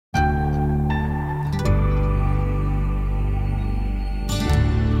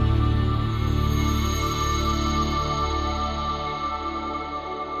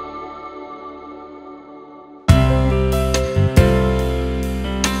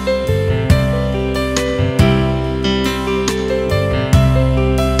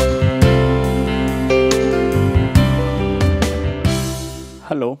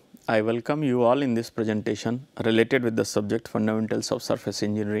I welcome you all in this presentation related with the subject fundamentals of surface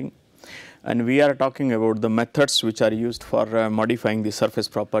engineering, and we are talking about the methods which are used for modifying the surface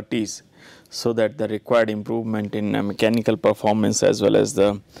properties so that the required improvement in mechanical performance as well as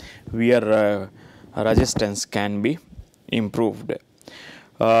the wear resistance can be improved.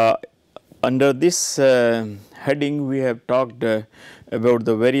 Under this heading, we have talked about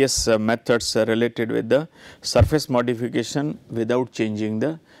the various methods related with the surface modification without changing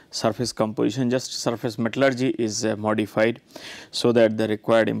the surface composition. Just surface metallurgy is modified so that the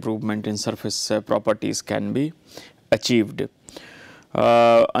required improvement in surface properties can be achieved.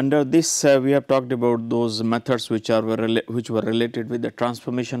 Under this we have talked about those methods which were related with the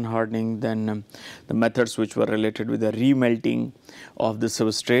transformation hardening, then the methods which were related with the remelting of the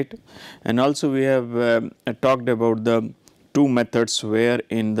substrate, and also we have talked about the two methods where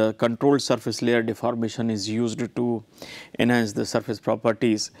in the controlled surface layer deformation is used to enhance the surface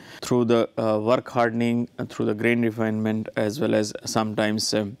properties through the work hardening, through the grain refinement, as well as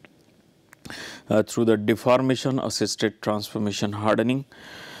sometimes through the deformation assisted transformation hardening.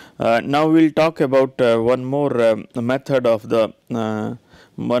 Now we will talk about one more method of the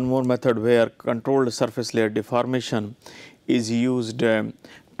where controlled surface layer deformation is used to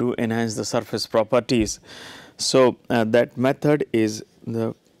enhance the surface properties. So that method is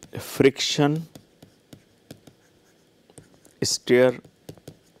the friction stir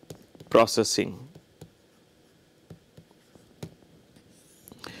processing.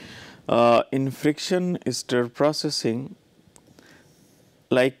 In friction stir processing,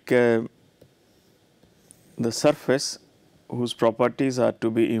 like the surface whose properties are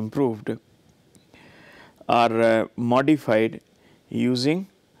to be improved are modified using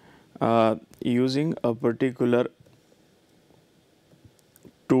a particular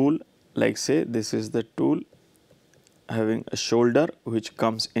tool, like say this is the tool having a shoulder which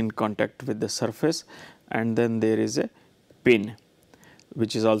comes in contact with the surface, and then there is a pin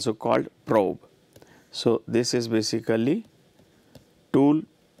which is also called probe. So, this is basically tool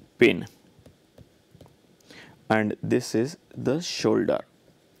pin and this is the shoulder,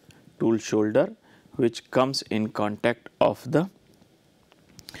 tool shoulder, which comes in contact of the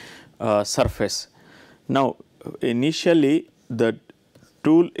surface. Now, initially the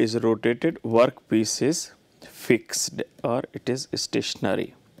tool is rotated, workpiece is fixed or it is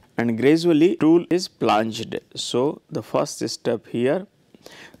stationary, and gradually tool is plunged. So, the first step here,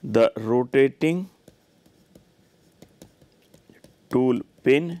 the rotating tool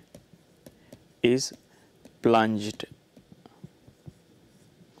pin is plunged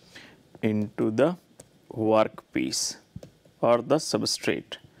into the workpiece or the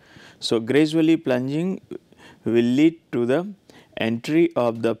substrate. So, gradually plunging will lead to the entry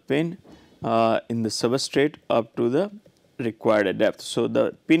of the pin in the substrate up to the required depth. So,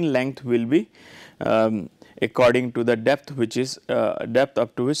 the pin length will be according to the depth, which is depth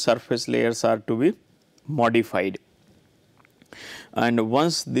up to which surface layers are to be modified. And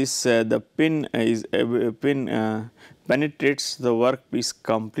once this the pin penetrates the workpiece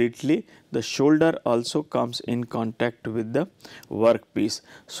completely, the shoulder also comes in contact with the workpiece.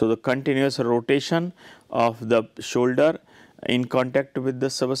 So, the continuous rotation of the shoulder in contact with the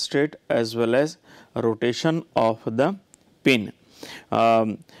substrate as well as rotation of the pin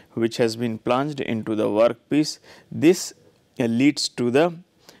which has been plunged into the workpiece. This leads to the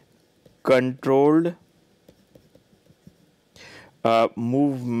controlled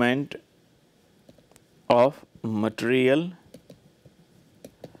movement of material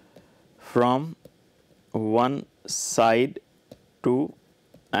from one side to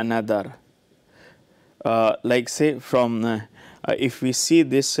another. Like say from if we see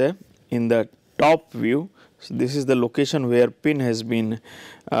this in the top view, so this is the location where pin has been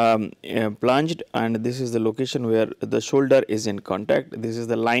plunged, and this is the location where the shoulder is in contact. This is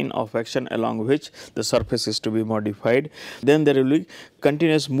the line of action along which the surface is to be modified. Then there will be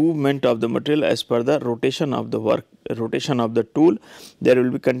continuous movement of the material as per the rotation of the tool. There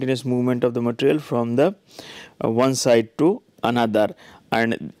will be continuous movement of the material from the one side to another,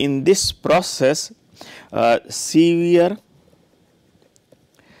 and in this process severe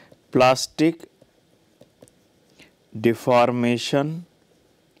plastic deformation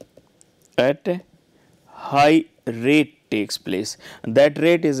at a high rate takes place. That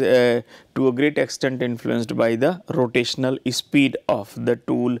rate is to a great extent influenced by the rotational speed of the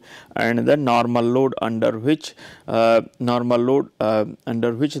tool and the normal load under which the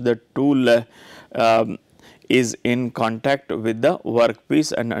tool is in contact with the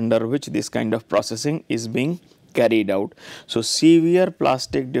workpiece, and under which this kind of processing is being carried out. So, severe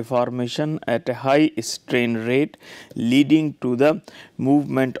plastic deformation at a high strain rate leading to the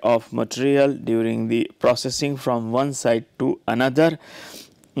movement of material during the processing from one side to another.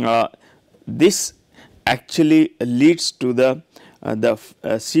 This actually leads to the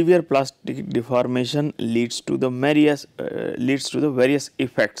severe plastic deformation leads to the various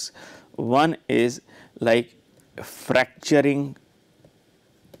effects. One is like fracturing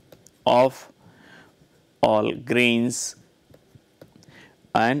of all grains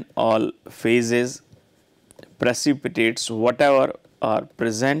and all phases, precipitates, whatever are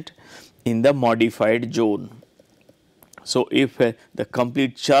present in the modified zone. So, if the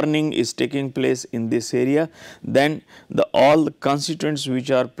complete churning is taking place in this area, then all the constituents which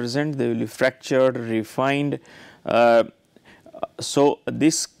are present, they will be fractured, refined. So,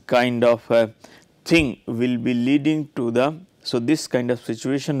 this kind of thing will be leading to the, so this kind of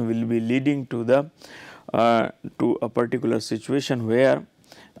situation will be leading to the to a particular situation where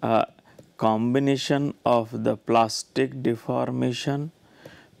combination of the plastic deformation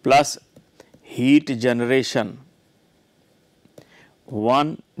plus heat generation,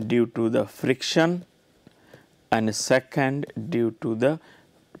 one due to the friction and second due to the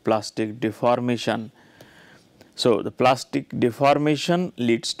plastic deformation. So, the plastic deformation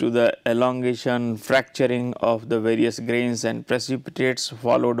leads to the elongation, fracturing of the various grains and precipitates,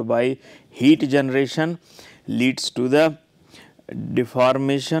 followed by heat generation leads to the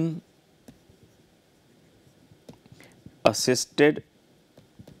deformation assisted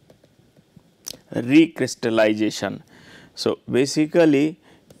recrystallization. So, basically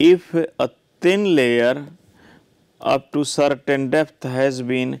if a thin layer up to certain depth has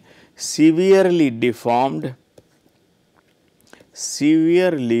been severely deformed,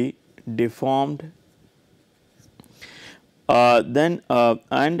 then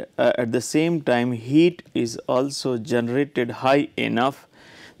and at the same time heat is also generated high enough,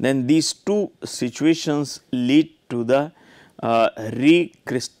 then these two situations lead to the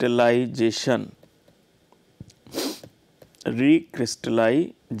recrystallization.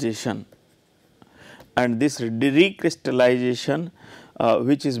 And this recrystallization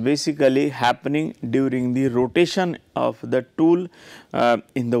which is basically happening during the rotation of the tool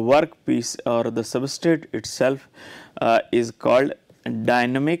in the workpiece or the substrate itself is called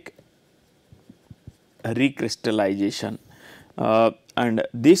dynamic recrystallization, and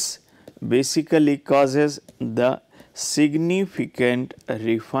this basically causes the significant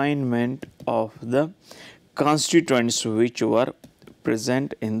refinement of the constituents which were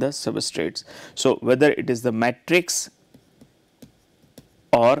present in the substrates. So, whether it is the matrix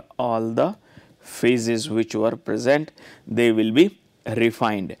or all the phases which were present, they will be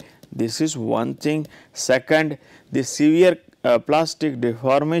refined. This is one thing. Second, the severe plastic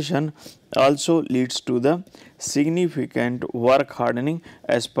deformation also leads to the significant work hardening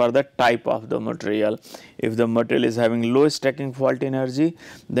as per the type of the material. If the material is having low stacking fault energy,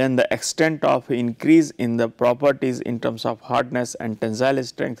 then the extent of increase in the properties in terms of hardness and tensile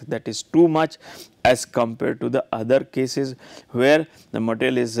strength, that is too much as compared to the other cases where the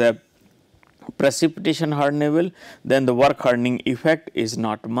material is precipitation hardenable, then the work hardening effect is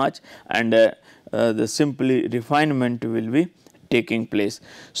not much and the simply refinement will be taking place.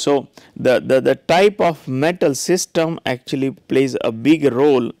 So, the type of metal system actually plays a big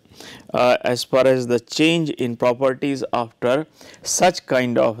role as far as the change in properties after such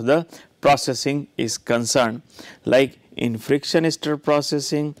kind of the processing is concerned, like in friction stir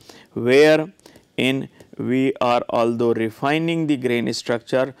processing, where in we are although refining the grain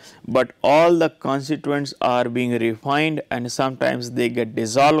structure, but all the constituents are being refined and sometimes they get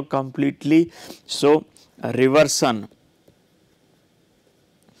dissolved completely. So, reversion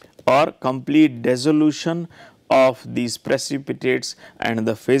or complete dissolution of these precipitates and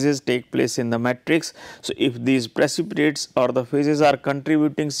the phases take place in the matrix. So, if these precipitates or the phases are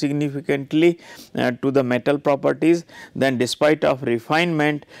contributing significantly to the metal properties, then despite of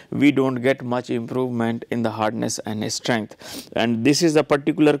refinement we do not get much improvement in the hardness and strength. And this is a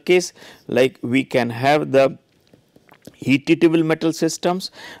particular case, like we can have the heat treatable metal systems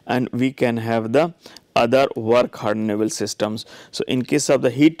and we can have the other work hardenable systems. So, in case of the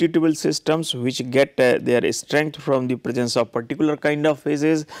heat treatable systems which get their strength from the presence of particular kind of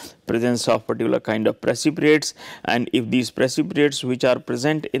phases, presence of particular kind of precipitates, and if these precipitates which are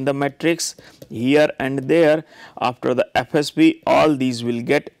present in the matrix here and there, after the FSP all these will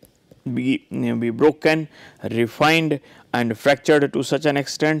get be broken, refined and fractured to such an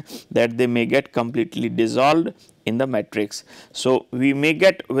extent that they may get completely dissolved in the matrix. So, we may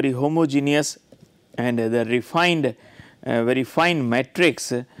get very homogeneous and the refined very fine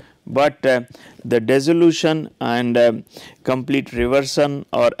matrix, but the dissolution and complete reversion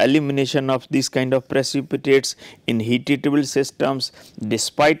or elimination of these kind of precipitates in heat treatable systems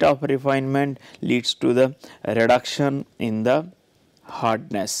despite of refinement leads to the reduction in the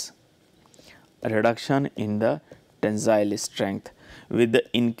hardness, reduction in the tensile strength with the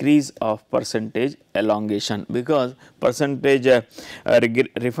increase of percentage elongation, because percentage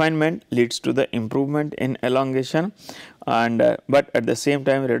refinement leads to the improvement in elongation, and but at the same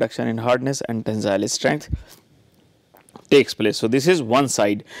time reduction in hardness and tensile strength takes place. So, this is one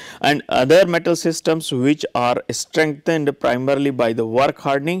side, and other metal systems which are strengthened primarily by the work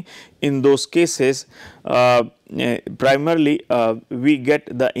hardening, in those cases primarily we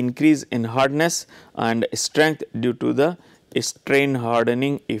get the increase in hardness and strength due to the strain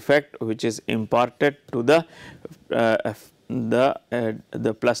hardening effect which is imparted to the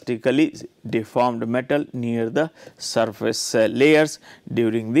plastically deformed metal near the surface layers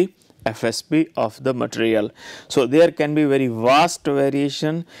during the FSP of the material. So, there can be very vast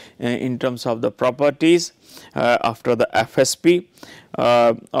variation in terms of the properties after the FSP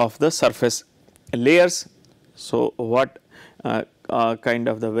of the surface layers. So, what kind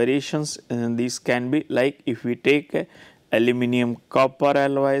of the variations these can be, like if we take aluminum copper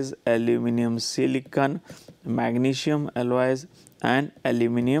alloys, aluminum silicon, magnesium alloys and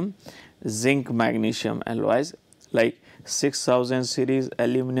aluminum zinc magnesium alloys, like 6000 series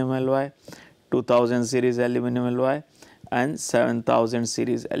aluminum alloy, 2000 series aluminum alloy and 7000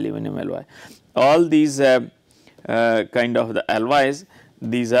 series aluminum alloy. All these kind of the alloys,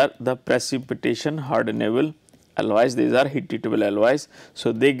 these are the precipitation hardenable alloys, these are heat treatable alloys.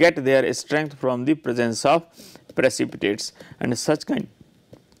 So, they get their strength from the presence of precipitates, and such kind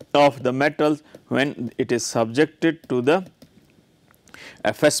of the metals when it is subjected to the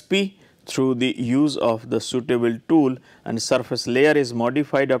FSP through the use of the suitable tool and surface layer is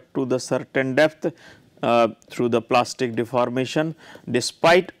modified up to the certain depth through the plastic deformation,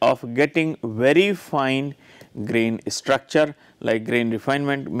 despite of getting very fine grain structure, like grain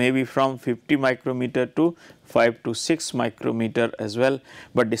refinement may be from 50 micrometer to 5 to 6 micrometer as well,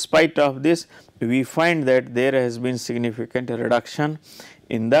 but despite of this we find that there has been significant reduction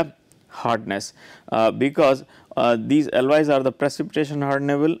in the hardness because these alloys are the precipitation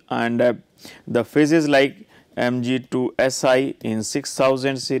hardenable, and the phases like Mg2Si in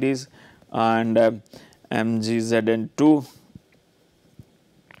 6000 series and MgZn2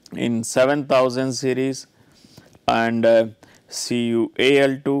 in 7000 series and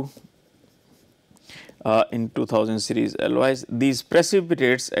CuAl2 in 2000 series alloys. These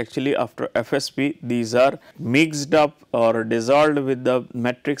precipitates actually after FSP, these are mixed up or dissolved with the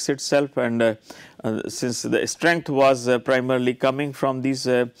matrix itself, and since the strength was primarily coming from these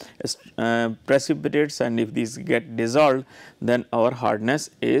precipitates, and if these get dissolved then our hardness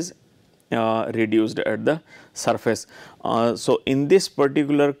is reduced at the surface. So, in this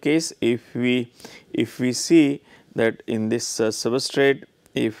particular case, if we see that in this substrate,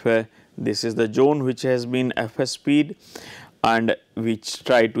 if this is the zone which has been FSP'd and we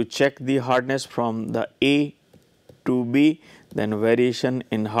try to check the hardness from the A to B, then variation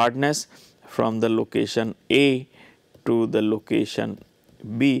in hardness from the location A to the location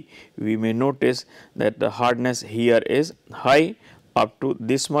B, we may notice that the hardness here is high. Up to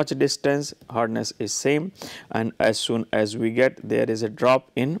this much distance hardness is same, and as soon as we get there is a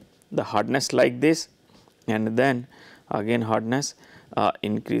drop in the hardness like this, and then again hardness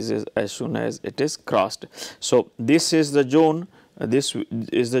increases as soon as it is crossed. So, this is the zone, this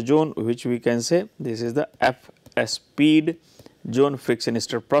is the zone which we can say this is the FSP'd zone, friction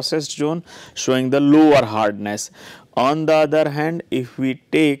stir process zone, showing the lower hardness. On the other hand, if we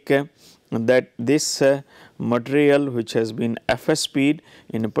take that this material which has been FSP'd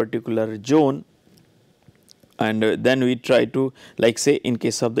in a particular zone, and then we try to, like say in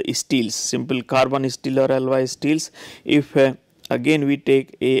case of the steels, simple carbon steel or alloy steels, if again we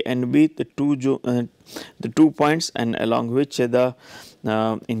take A and B, the two points, and along which the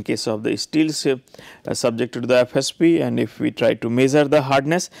in case of the steels subjected to the FSP, and if we try to measure the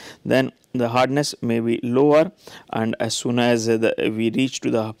hardness, then the hardness may be lower, and as soon as we reach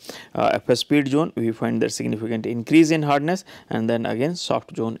to the FSP zone, we find that significant increase in hardness, and then again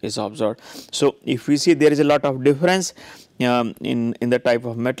soft zone is observed. So, if we see there is a lot of difference in the type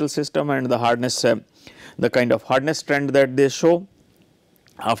of metal system and the hardness, the kind of hardness trend that they show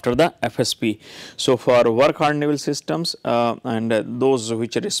after the FSP. So, for work hardenable systems and those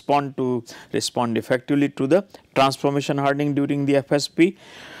which respond effectively to the transformation hardening during the FSP,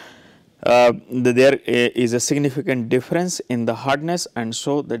 there is a significant difference in the hardness, and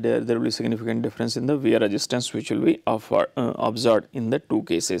so that there will be significant difference in the wear resistance, which will be observed in the two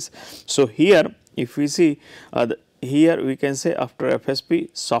cases. So, here if we see here we can say after FSP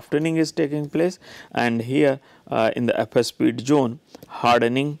softening is taking place, and here in the FSP zone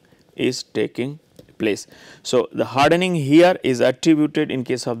hardening is taking place. So, the hardening here is attributed in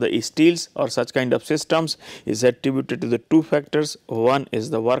case of the steels or such kind of systems is attributed to the two factors. One is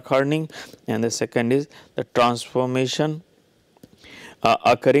the work hardening and the second is the transformation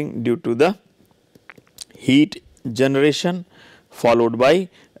occurring due to the heat generation followed by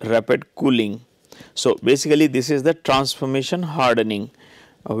rapid cooling. So, basically this is the transformation hardening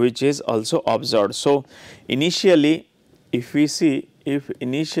which is also observed. So, initially if we see, if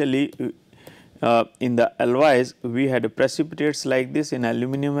initially in the alloys we had precipitates like this in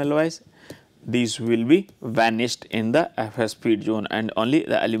aluminum alloys, these will be vanished in the FSP zone and only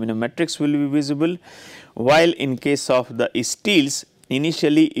the aluminum matrix will be visible, while in case of the steels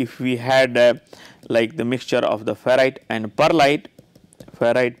initially if we had like the mixture of the ferrite and perlite,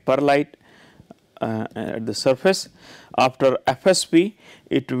 at the surface, after FSP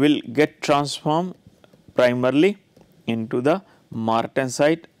it will get transformed primarily into the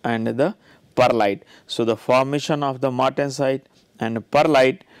martensite and the perlite. So, the formation of the martensite and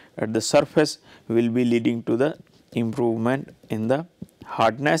perlite at the surface will be leading to the improvement in the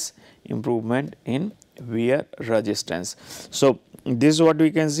hardness, improvement in wear resistance. So, this is what we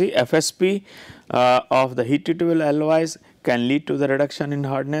can see. FSP of the heat treatable alloys can lead to the reduction in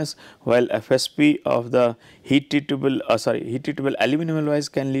hardness, while FSP of the heat treatable aluminum alloys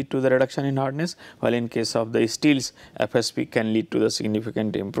can lead to the reduction in hardness, while in case of the steels FSP can lead to the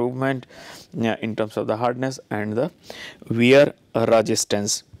significant improvement in terms of the hardness and the wear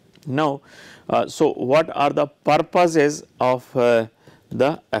resistance. Now, so what are the purposes of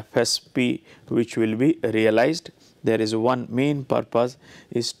the FSP which will be realized? There is one main purpose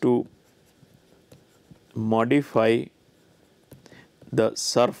is to modify the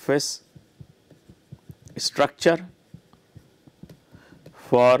surface structure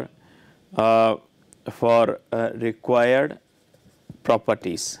for required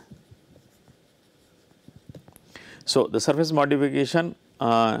properties. So, the surface modification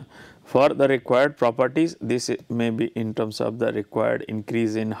for the required properties, this may be in terms of the required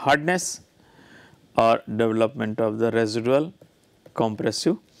increase in hardness or development of the residual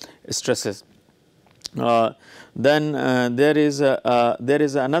compressive stresses. Then there is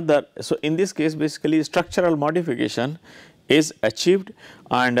another. So, in this case basically structural modification is achieved,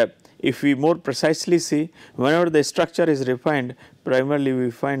 and if we more precisely see, whenever the structure is refined, primarily we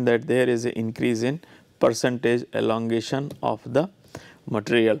find that there is an increase in percentage elongation of the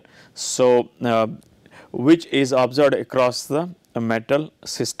material. So, which is observed across the metal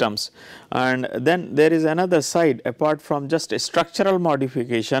systems. And then there is another side apart from just a structural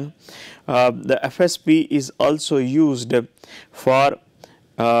modification, the FSP is also used for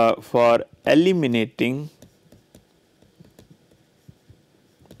eliminating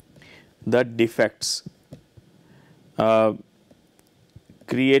the defects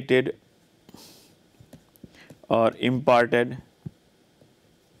created or imparted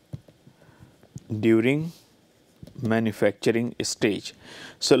during manufacturing stage.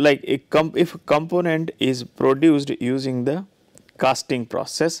 So, like if a component is produced using the casting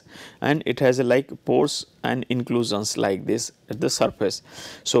process and it has like pores and inclusions like this at the surface.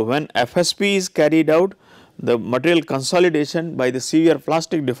 So, when FSP is carried out, the material consolidation by the severe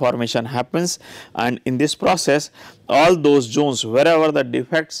plastic deformation happens, and in this process all those zones wherever the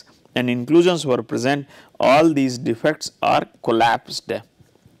defects and inclusions were present, all these defects are collapsed,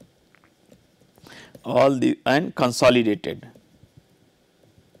 and consolidated.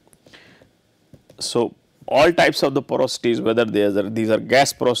 So, all types of the porosities, whether these are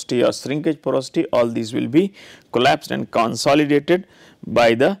gas porosity or shrinkage porosity, all these will be collapsed and consolidated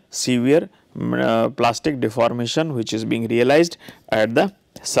by the severe plastic deformation which is being realized at the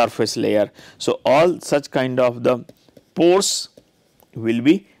surface layer. So, all such kind of the pores will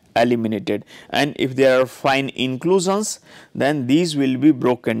be eliminated, and if there are fine inclusions, then these will be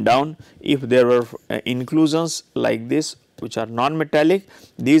broken down. If there were inclusions like this which are non-metallic,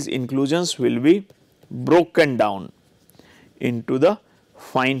 these inclusions will be broken down into the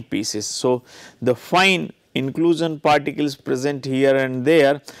fine pieces. So, the fine inclusion particles present here and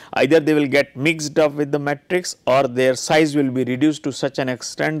there, either they will get mixed up with the matrix or their size will be reduced to such an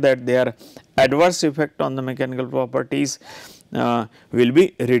extent that their adverse effect on the mechanical properties will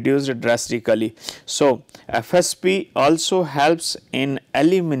be reduced drastically. So, FSP also helps in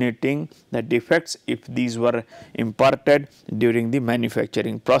eliminating the defects if these were imparted during the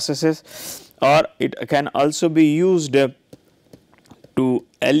manufacturing processes, or it can also be used to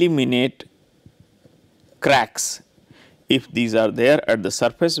eliminate cracks if these are there at the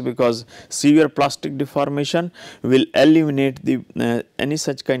surface, because severe plastic deformation will eliminate the any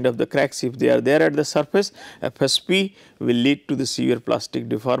such kind of the cracks if they are there at the surface. FSP will lead to the severe plastic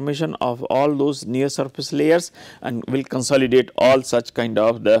deformation of all those near surface layers and will consolidate all such kind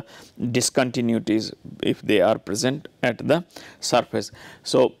of the discontinuities if they are present at the surface.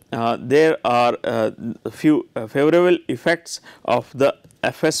 So, there are a few favorable effects of the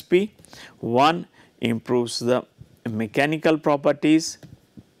FSP. One, improves the mechanical properties.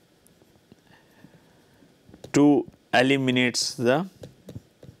 2, eliminates the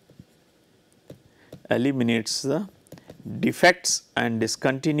defects and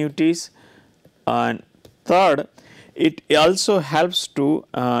discontinuities, and third, it also helps to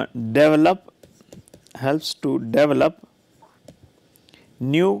develop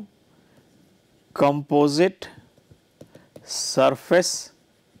new composite surface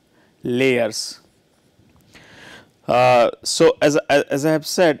layers. So, as I have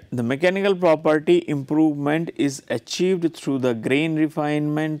said, the mechanical property improvement is achieved through the grain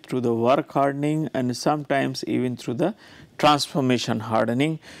refinement, through the work hardening, and sometimes even through the transformation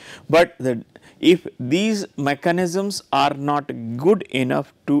hardening. But if these mechanisms are not good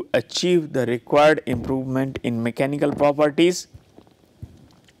enough to achieve the required improvement in mechanical properties,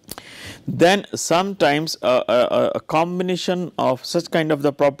 then sometimes a combination of such kind of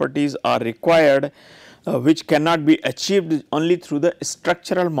the properties are required, which cannot be achieved only through the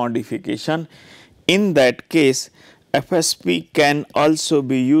structural modification. In that case, FSP can also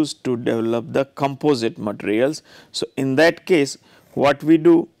be used to develop the composite materials. So, in that case, what we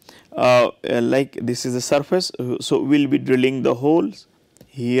do, like this is the surface, so we will be drilling the holes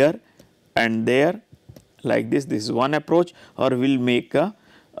here and there like this is one approach, or we will make a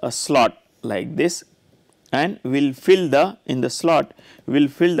slot like this, and we will fill the in the slot we will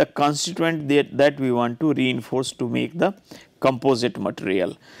fill the constituent that we want to reinforce to make the composite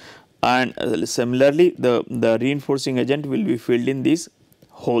material, and similarly the reinforcing agent will be filled in these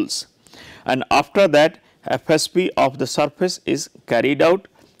holes, and after that FSP of the surface is carried out,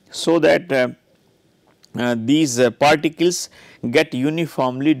 so that these particles get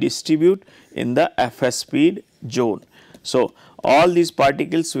uniformly distributed in the FSP zone. So, all these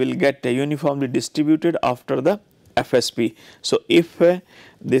particles will get uniformly distributed after the FSP. So, if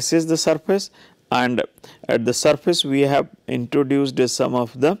this is the surface, and at the surface we have introduced some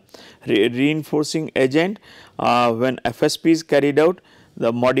of the reinforcing agent, when FSP is carried out,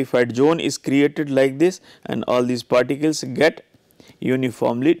 the modified zone is created like this, and all these particles get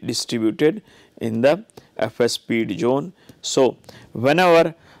uniformly distributed in the FSP zone. So,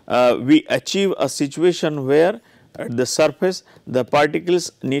 whenever we achieve a situation where at the surface the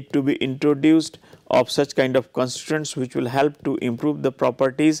particles need to be introduced of such kind of constituents which will help to improve the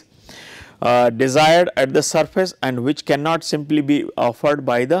properties desired at the surface, and which cannot simply be offered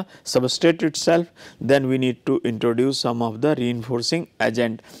by the substrate itself, then we need to introduce some of the reinforcing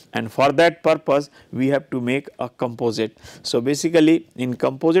agent, and for that purpose we have to make a composite. So, basically in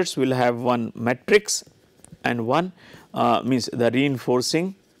composites we will have one matrix and one means the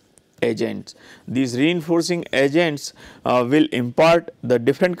reinforcing agents. These reinforcing agents will impart the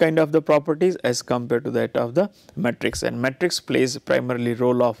different kind of the properties as compared to that of the matrix, and matrix plays primarily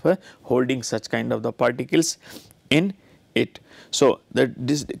role of holding such kind of the particles in it. So,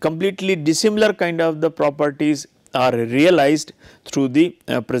 this completely dissimilar kind of the properties are realized through the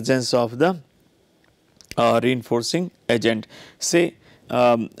presence of the reinforcing agent. Say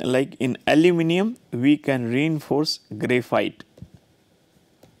like in aluminum we can reinforce graphite,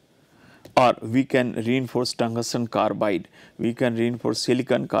 or we can reinforce tungsten carbide, we can reinforce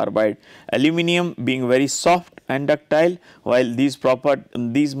silicon carbide. Aluminum being very soft and ductile, while these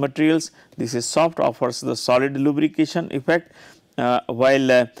materials, this is soft, offers the solid lubrication effect,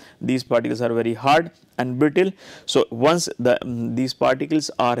 while these particles are very hard and brittle. So, once these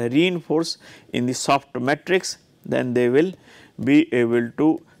particles are reinforced in the soft matrix, then they will be able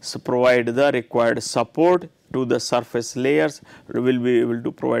to provide the required support to the surface layers, will be able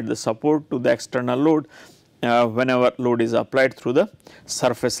to provide the support to the external load, whenever load is applied through the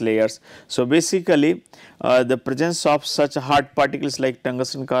surface layers. So, basically the presence of such hard particles like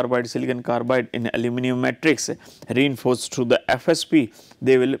tungsten carbide, silicon carbide in aluminum matrix reinforced through the FSP,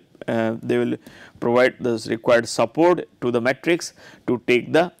 they will provide the required support to the matrix to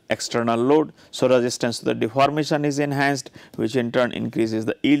take the external load. So, resistance to the deformation is enhanced, which in turn increases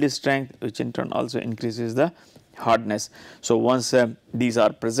the yield strength, which in turn also increases the hardness. So, once these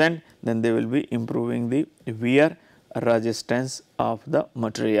are present, then they will be improving the wear resistance of the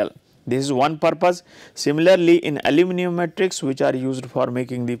material. This is one purpose. Similarly, in aluminum matrix, which are used for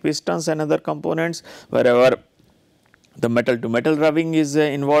making the pistons and other components, wherever the metal to metal rubbing is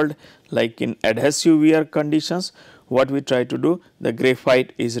involved, like in adhesive wear conditions, what we try to do, the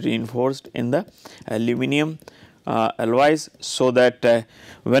graphite is reinforced in the aluminum alloys, so that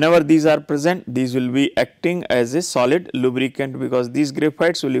whenever these are present, these will be acting as a solid lubricant, because these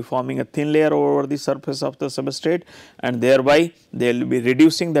graphites will be forming a thin layer over the surface of the substrate, and thereby they will be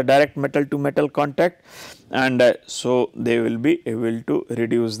reducing the direct metal to metal contact, and so they will be able to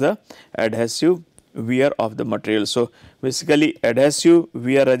reduce the adhesive wear of the material. So, basically adhesive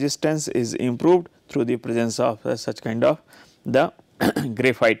wear resistance is improved through the presence of such kind of the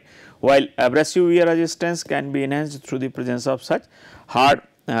graphite, while abrasive wear resistance can be enhanced through the presence of such hard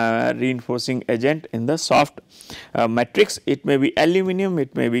reinforcing agent in the soft matrix. It may be aluminum,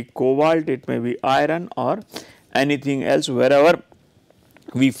 it may be cobalt, it may be iron or anything else. Wherever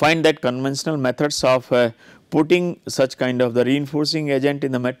we find that conventional methods of putting such kind of the reinforcing agent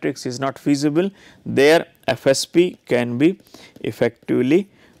in the matrix is not feasible, there FSP can be effectively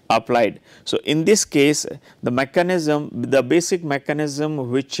applied. So, in this case the mechanism, the basic mechanism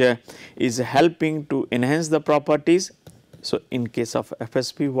which is helping to enhance the properties. So, in case of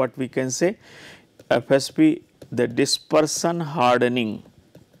FSP, what we can say, FSP, the dispersion hardening,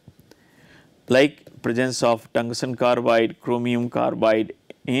 like presence of tungsten carbide, chromium carbide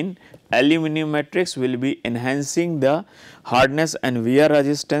in aluminum matrix will be enhancing the hardness and wear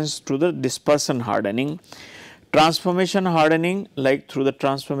resistance through the dispersion hardening. Transformation hardening, like through the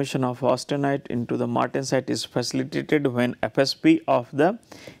transformation of austenite into the martensite, is facilitated when FSP of the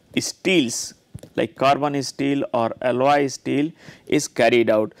steels like carbon steel or alloy steel is carried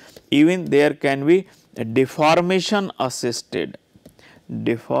out. Even there can be a deformation assisted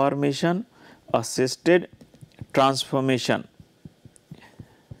transformation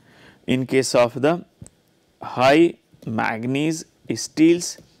in case of the high manganese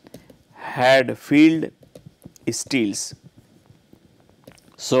steels, had field steels.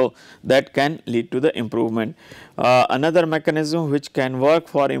 So, that can lead to the improvement. Another mechanism which can work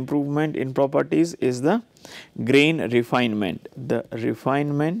for improvement in properties is the grain refinement, the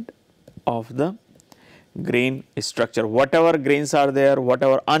refinement of the grain structure. Whatever grains are there,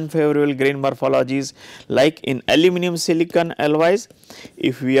 whatever unfavorable grain morphologies, like in aluminum silicon alloys,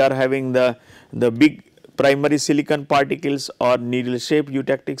 if we are having the big primary silicon particles or needle shaped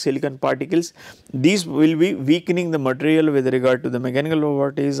eutectic silicon particles, these will be weakening the material with regard to the mechanical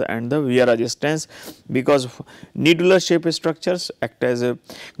properties and the wear resistance, because needler shaped structures act as a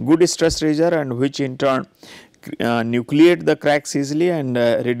good stress raisor, and which in turn nucleate the cracks easily and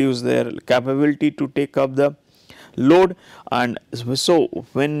reduce their capability to take up the load. And so,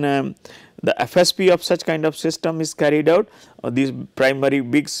 when the FSP of such kind of system is carried out, these primary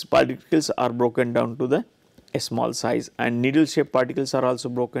big particles are broken down to the small size, and needle shaped particles are also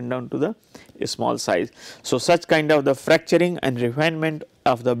broken down to the small size. So, such kind of the fracturing and refinement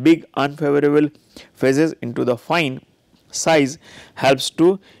of the big unfavorable phases into the fine size helps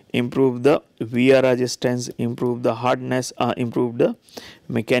to improve the wear resistance, improve the hardness, improve the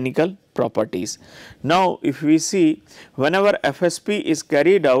mechanical properties. Now, if we see, whenever FSP is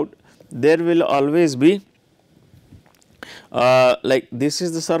carried out, there will always be like this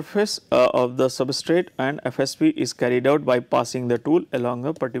is the surface of the substrate, and FSP is carried out by passing the tool along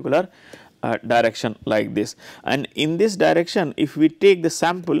a particular direction like this. And in this direction, if we take the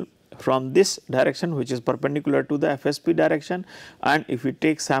sample from this direction, which is perpendicular to the FSP direction, and if we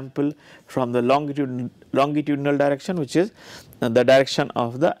take sample from the longitudinal direction, which is the direction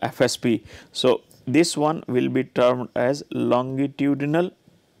of the FSP. So, this one will be termed as longitudinal,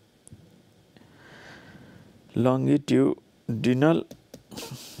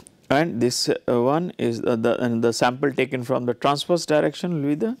 and this one is the sample taken from the transverse direction will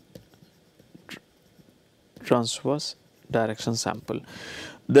be the transverse direction sample.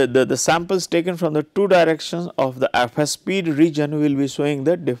 The samples taken from the two directions of the FSP region will be showing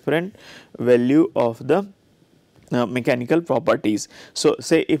the different value of the mechanical properties. So,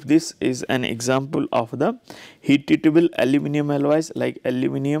 say if this is an example of the heat treatable aluminum alloys like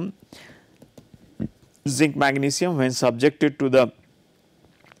aluminum zinc magnesium when subjected to the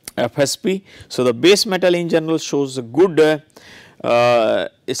FSP. So, the base metal in general shows a good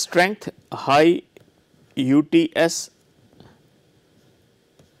strength, high UTS,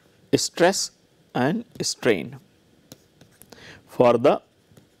 stress and strain for the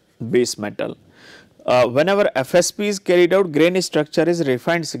base metal. Whenever FSP is carried out, grain structure is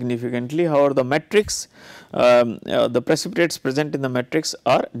refined significantly. However, the matrix, the precipitates present in the matrix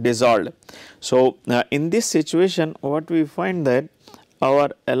are dissolved. So, in this situation, what we find that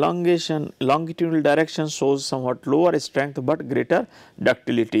our elongation, longitudinal direction shows somewhat lower strength, but greater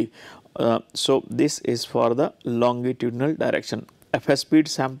ductility. So, this is for the longitudinal direction. FS speed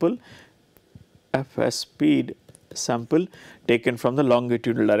sample taken from the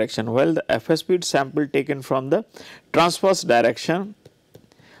longitudinal direction, while the FS speed sample taken from the transverse direction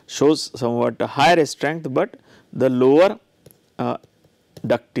shows somewhat higher strength, but the lower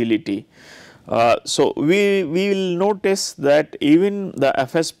ductility. So, we will notice that even the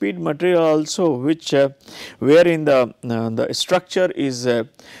FS speed material also, which wherein the structure is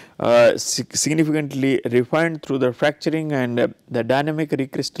significantly refined through the fracturing and the dynamic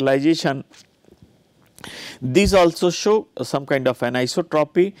recrystallization, these also show some kind of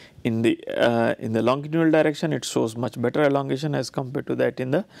anisotropy in the longitudinal direction. It shows much better elongation as compared to that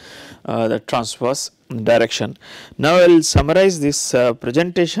in the transverse direction. Now, I will summarize this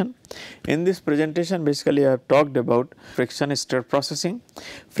presentation. In this presentation, basically I have talked about friction stir processing.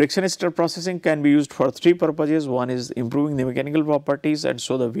 Friction stir processing can be used for three purposes. One is improving the mechanical properties, and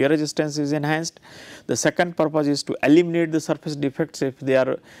so the wear resistance is enhanced. The second purpose is to eliminate the surface defects if they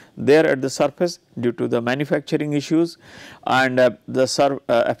are there at the surface due to the manufacturing issues, and the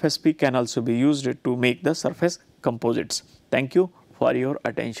FSP can also be used to make the surface composites. Thank you for your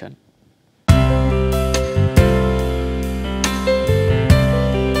attention.